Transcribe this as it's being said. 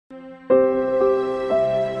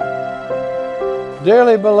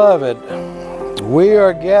Dearly beloved, we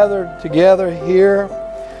are gathered together here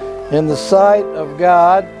in the sight of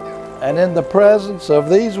God and in the presence of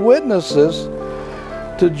these witnesses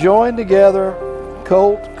to join together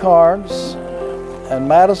Colt Carnes and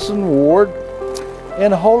Madison Ward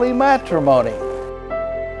in holy matrimony.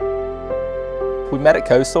 We met at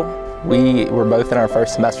Coastal. We were both in our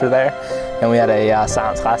first semester there, and we had a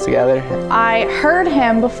science class together. I heard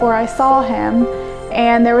him before I saw him,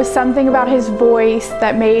 and there was something about his voice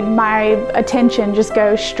that made my attention just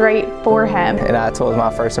go straight for him. And I told him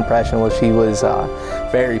my first impression was she was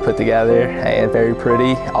very put together and very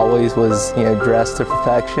pretty. Always was, dressed to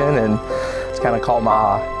perfection, and it's kind of caught my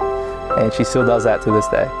eye. And she still does that to this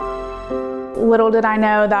day. Little did I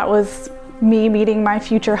know that was me meeting my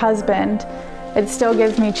future husband. It still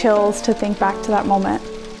gives me chills to think back to that moment.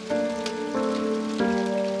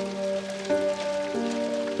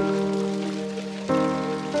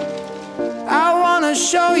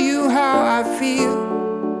 Show you how I feel.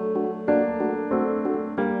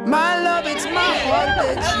 My love, it's my heart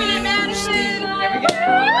that you steal.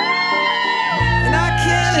 And I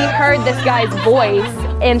can't. She heard this guy's voice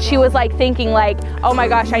and she was like thinking like, oh my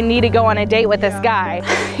gosh, I need to go on a date with this guy.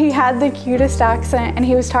 He had the cutest accent and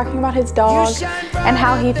he was talking about his dog and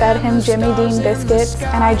how he fed him Jimmy Dean biscuits,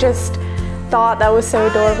 and I just thought that was so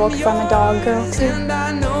adorable because I'm a dog girl too.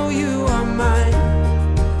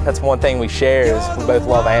 That's one thing we share is we both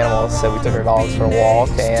love animals, so we took our dogs for a walk,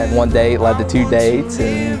 and one date led to 2 dates,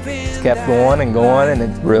 and it kept going, and it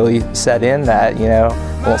really set in that, I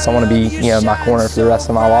want someone to be, in my corner for the rest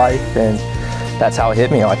of my life, and that's how it hit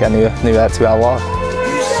me, like I knew that's who I loved.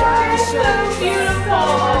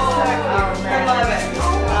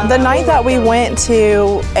 The night that we went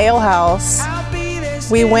to Ale House,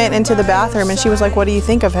 we went into the bathroom and she was like, what do you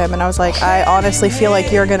think of him? And I was like, I honestly feel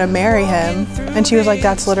like you're gonna marry him. And she was like,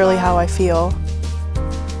 that's literally how I feel.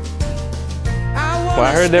 When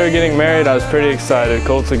I heard they were getting married, I was pretty excited.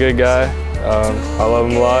 Colt's a good guy. I love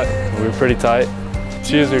him a lot. We were pretty tight.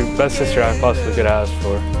 She was the best sister I possibly could ask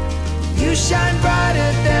for. You shine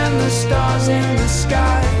brighter than the stars in the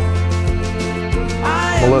sky.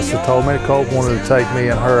 Melissa told me Colt wanted to take me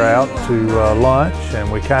and her out to lunch,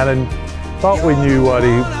 and we kind of thought we knew what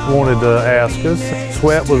he wanted to ask us.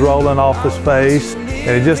 Sweat was rolling off his face,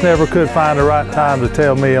 and he just never could find the right time to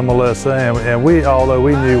tell me and Melissa, and we, although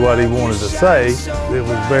we knew what he wanted to say, it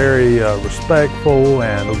was very respectful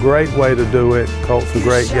and a great way to do it. Colt's a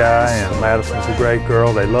great guy and Madison's a great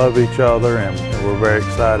girl. They love each other, and we're very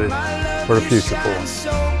excited for the future for them.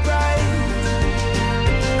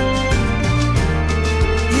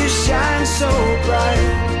 You shine so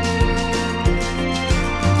bright.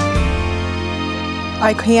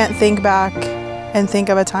 I can't think back and think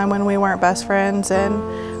of a time when we weren't best friends, and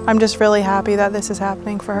I'm just really happy that this is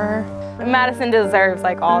happening for her. Madison deserves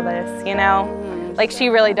like all this, Like she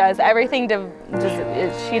really does. Everything,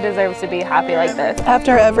 she deserves to be happy like this.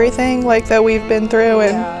 After everything like that we've been through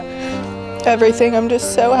and everything, I'm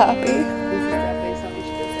just so happy.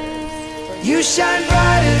 You shine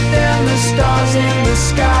brighter than the stars in the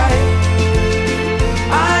sky.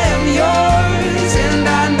 I am yours and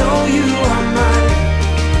I know you are mine.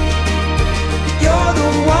 You're the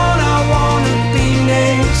one I want to be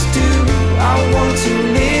next to. I want to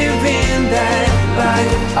live in that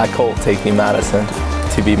life. I, Colt, take thee, Madison,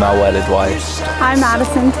 to be my wedded wife. I,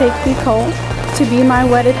 Madison, take thee, Colt, to be my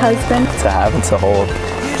wedded husband. To have and to hold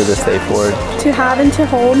for this day forward. To have and to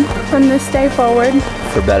hold from this day forward.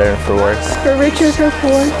 For better and for worse. For richer, for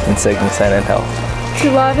poor. In sickness and in health. To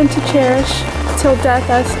love and to cherish, till death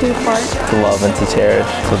us do part. To love and to cherish,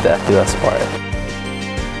 till death do us part.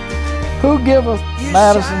 Who giveth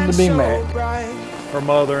Madison to be married? Her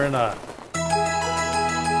mother and I.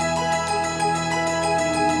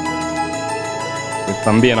 If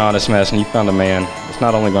I'm being honest, Madison, you found a man that's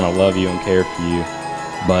not only going to love you and care for you,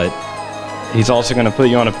 but he's also going to put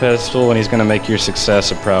you on a pedestal, and he's going to make your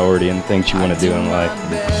success a priority and things you want to do in life.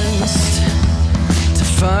 To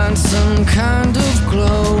find some kind of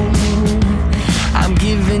glow, I'm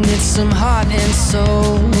giving it some heart and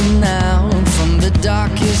soul now. From the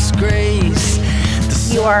darkest grace.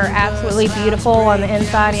 You are absolutely beautiful on the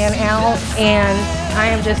inside and out, and I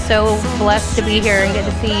am just so blessed to be here and get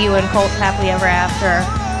to see you and Colt's happily ever after.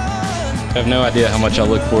 I have no idea how much I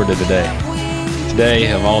look forward to today.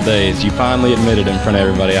 Today, of all days, you finally admitted in front of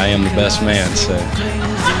everybody I am the best man, so.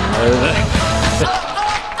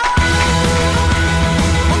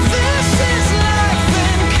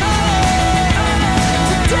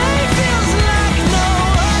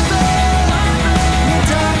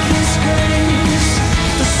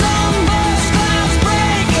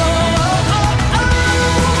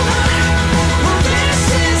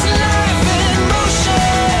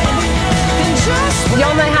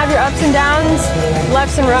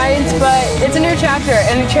 lefts and rights, but it's a new chapter,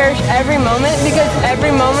 and I cherish every moment because every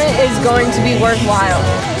moment is going to be worthwhile.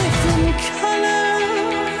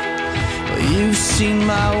 You've seen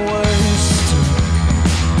my worst,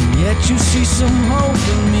 and yet you see some hope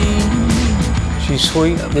in me. She's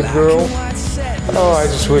sweet, good girl. Oh, I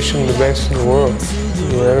just wish them the best in the world.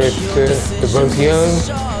 You know, they're both young,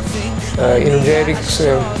 energetic,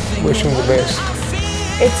 so wish them the best.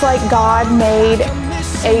 It's like God made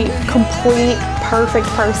a complete, perfect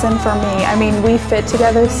person for me. I mean, we fit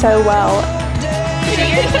together so well.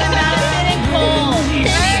 Cheers to